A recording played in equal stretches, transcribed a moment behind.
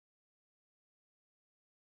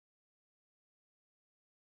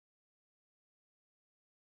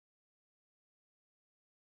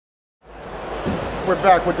we're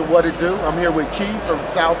back with the What It Do. I'm here with Keith from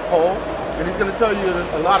South Pole, and he's going to tell you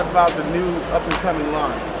a lot about the new up-and-coming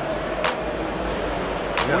line.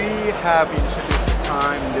 We have introduced a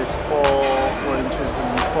time this fall, we're introducing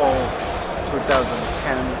fall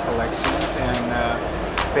 2010 collections, and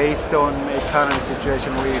based on economic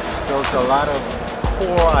situation, we built a lot of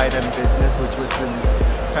core item business, which was a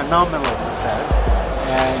phenomenal success.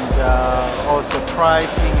 And also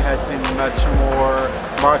pricing has been much more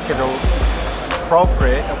market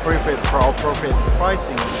appropriate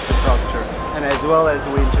pricing structure, and as well as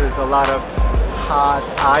we introduced a lot of hot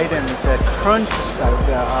items that crunch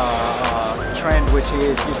trend, which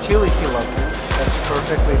is utility looking. That's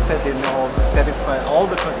perfectly fit in satisfy all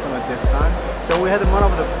the customers this time. So we had one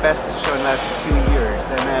of the best show in the last few years,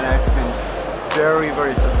 and that has been very,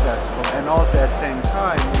 very successful. And also at the same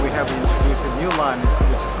time, we have introduced a new line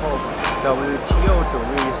which is called Whatitdo.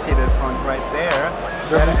 You see the front right there.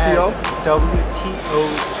 WTO?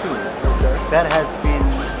 WTO2. Okay. That has been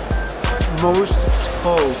most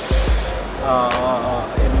talked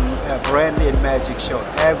in brand in Magic Show.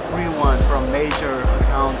 Everyone from major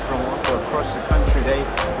accounts from across the country, they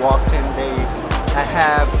walked in, they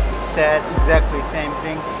have said exactly the same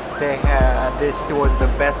thing. This was the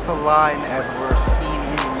best line ever seen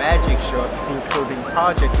in Magic Show, including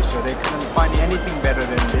Project Show. They couldn't find anything better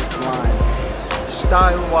than this line.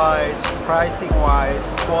 Style-wise, pricing-wise,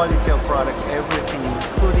 quality of product, everything,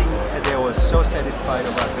 including they were so satisfied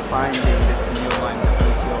about finding this new line, the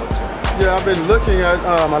WTO2. Yeah, I've been looking at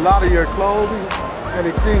a lot of your clothing, and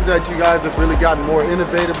it seems that you guys have really gotten more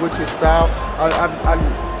innovative with your style. I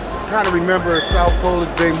kind of remember South Pole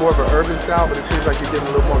as being more of an urban style, but it seems like you're getting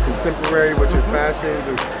a little more contemporary with your fashions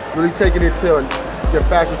and really taking it to your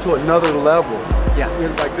fashion to another level. Yeah.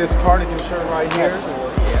 Like this cardigan shirt right here.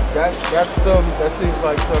 Absolutely, yeah. That seems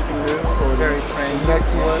like something new. Or very trendy.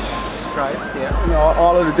 Next one. Stripes, yeah. You know,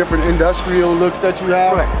 all of the different industrial looks that you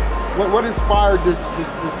have. Right. What inspired this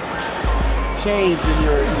change in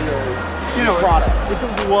your product?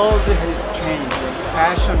 The world is changing.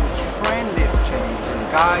 Fashion trend is changing.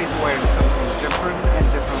 Guys wearing something different and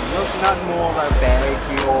different look, not more like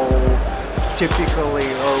baggy or typically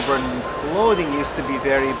urban clothing used to be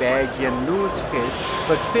very baggy and loose fit,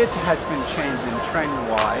 but fit has been changing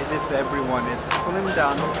trend-wise. Everyone is slim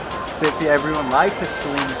down. Everyone likes the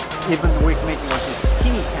slim. Even we're making also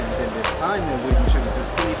skinny pants in this time, and we introduced the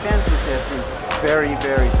skinny pants, which has been very,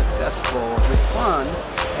 very successful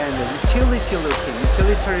response. And the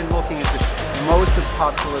utilitarian looking is the most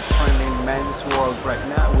popular trend in men's world right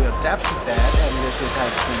now. We adapted that, and this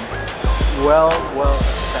has been well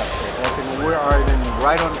accepted. I think we are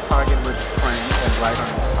right on target with the trend and right on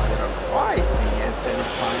target on pricing at the same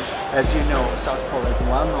time. As you know, South Pole is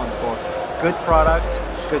well known for good product,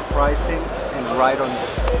 good pricing, and right on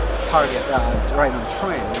target, right on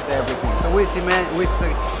trend with everything. So we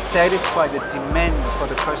satisfy the demand for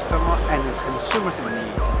the customer and the consumer's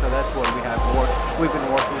need. So that's what we've been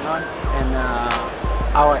working on, and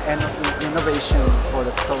our innovation for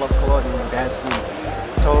the color clothing has been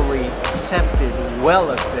totally accepted,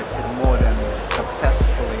 well accepted, more than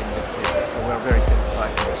successfully in this field. So we're very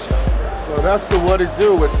satisfied with the show. So that's the What It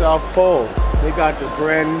Do with South Pole. They got the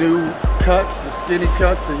brand new cuts, the skinny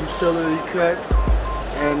cuts, the utility cuts,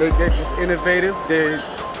 and they're just innovative. They're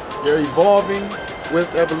evolving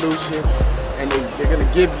with evolution, and they're going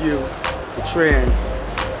to give you the trends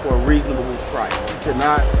for a reasonable price. You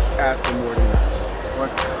cannot ask for more than that.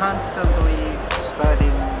 We're constantly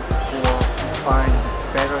studying for find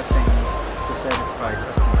better things to satisfy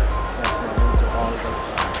customers. That's what we do all the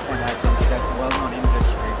time, and I think that's a well-known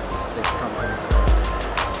industry that companies for.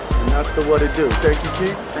 And that's the What It Do. Thank you,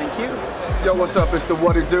 Keith. Thank you. Yo, what's up? It's the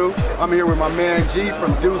What It Do. I'm here with my man G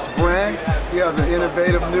from Deuce Brand. He has an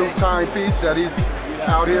innovative new timepiece that he's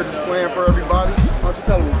out here displaying for everybody. Why don't you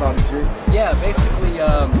tell me about it, G? Yeah, basically,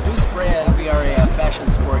 Deuce Brand, we are a fashion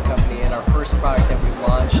sport company, and our first product that we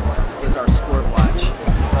launched is our sport watch.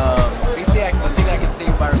 Basically, the thing I can say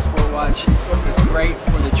about our sport watch is great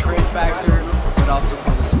for the trend factor, but also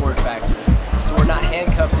for the sport factor. So we're not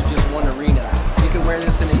handcuffed to just one arena. You can wear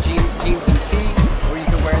this in a jeans and tee, or you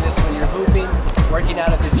can wear this when you're hooping, working out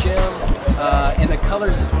at the gym, and the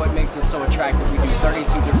colors is what makes it so attractive. We do 32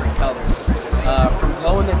 different colors, from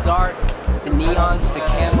glow in the dark to neons to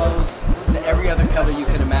camos to every other color you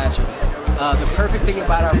can imagine. The perfect thing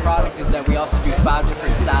about our product is that we also do 5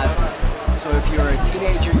 different sizes. So if you're a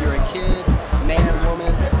teenager, you're a kid, man or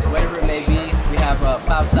woman, whatever it may be, we have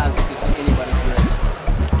 5 sizes to fit anybody's wrist.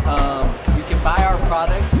 You can buy our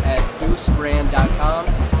products at DeuceBrand.com.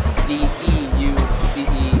 It's DEUCE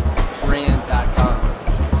brand.com.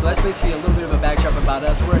 So that's basically a little bit of a backdrop about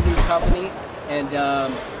us. We're a new company, and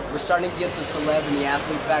we're starting to get the celeb and the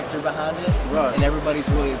athlete factor behind it, Right. and everybody's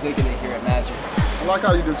really digging it here at Magic. I like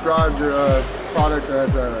how you described your product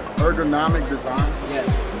as a ergonomic design.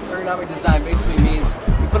 Yes, ergonomic design basically means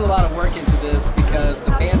we put a lot of work into this because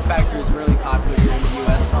the band factor is really popular here in the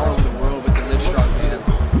U.S. and all over the world with the Livestrong band.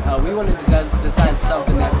 We wanted to design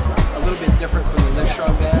something that's a little bit different from the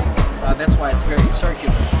Livestrong band. That's why it's very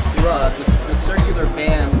circular. Right. The circular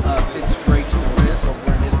band fits great to the wrist,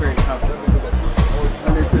 where it is very comfortable.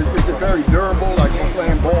 And is it very durable? Like you're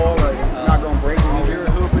playing ball, like it's not gonna break If anything? you're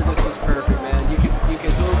a hooper, this is perfect, man. You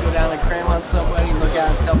could hoop, go down and cram on somebody, look out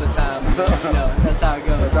and tell the time. You know, that's how it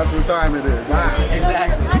goes. That's what time it is.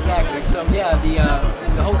 Exactly. So yeah,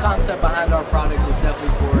 the whole concept behind our product is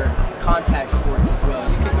definitely for contact sports as well.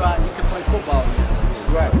 You can go out and you can play football with this.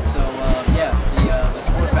 Right. So yeah, the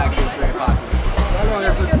Sport Factory is very popular. How long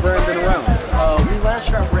has this brand been around? We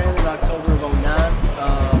launched our brand in October of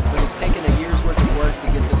 '09, but it's taken a year's worth of work to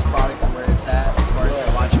get this product to where it's at as far as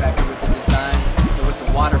the watch factor with the design and with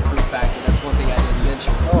the waterproof factor. That's one thing I didn't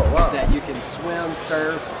mention. Oh, wow. Is that you can swim,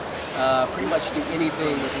 surf, pretty much do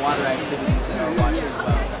anything with water activities in our watch as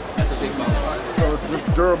well. That's a big bonus. So it's just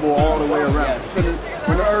durable all the way around. Yes.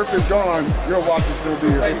 When the earth is gone, your watch will still be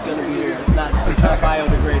here. It's going to be here. It's not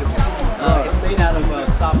biodegradable. It's made out of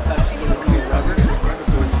soft touch silicone rubber,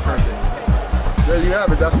 so it's perfect. There you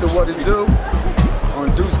have it. That's the Whatitdo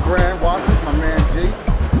on Deuce Brand Watches. My man G.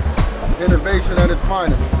 Innovation at its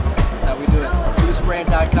finest. That's how we do it.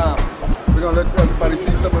 Whatitdo.com. We're gonna let everybody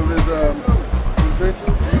see some of his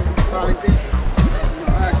inventions, timepieces.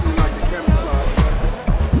 I actually like the camouflage.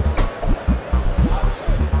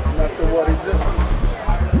 And that's the Whatitdo.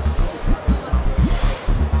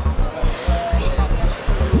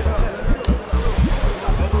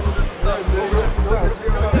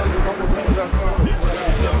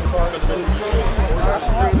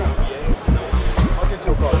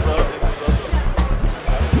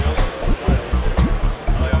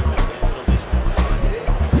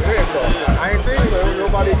 I ain't seen it.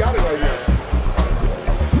 Nobody got it right now.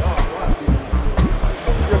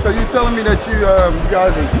 Yeah, so you telling me that you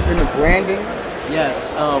guys are in the branding? Yes,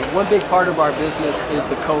 one big part of our business is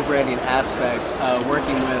the co-branding aspect,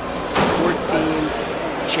 working with sports teams,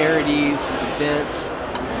 charities, events,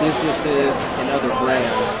 businesses, and other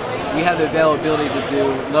brands. We have the availability to do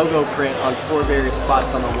logo print on 4 various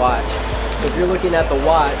spots on the watch. So if you're looking at the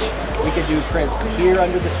watch, we can do prints here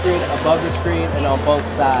under the screen, above the screen, and on both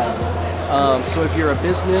sides. So if you're a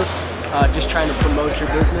business just trying to promote your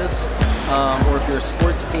business, or if you're a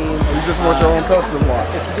sports team, Or you just want your own custom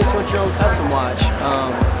watch? if you just want your own custom watch,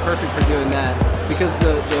 perfect for doing that. Because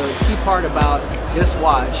the key part about this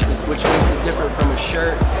watch, which makes it different from a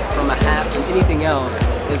shirt, from a hat, from anything else,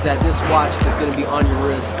 is that this watch is going to be on your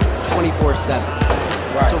wrist 24/7.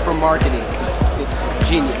 Right. So for marketing, it's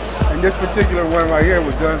genius. And this particular one right here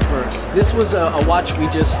was done for. This was a watch we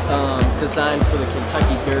just designed for the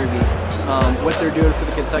Kentucky Derby. What they're doing for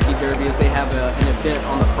the Kentucky Derby is they have an event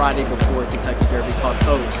on the Friday before Kentucky Derby called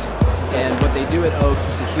Oaks. And what they do at Oaks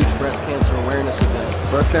is a huge breast cancer awareness event.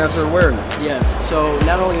 Breast cancer awareness. Yes, so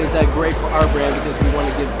not only is that great for our brand because we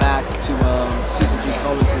want to give back to Susan G.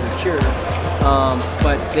 Komen for the cure,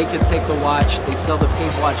 but they could take the watch, they sell the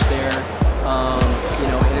pink watch there, you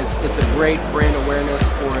know, and it's a great brand awareness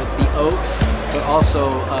for the Oaks, but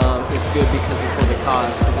also it's good because for the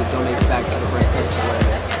cause, because it donates back to the breast cancer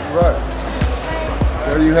awareness. Right.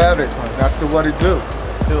 There you have it. That's the Whatitdo.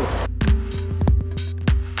 Cool.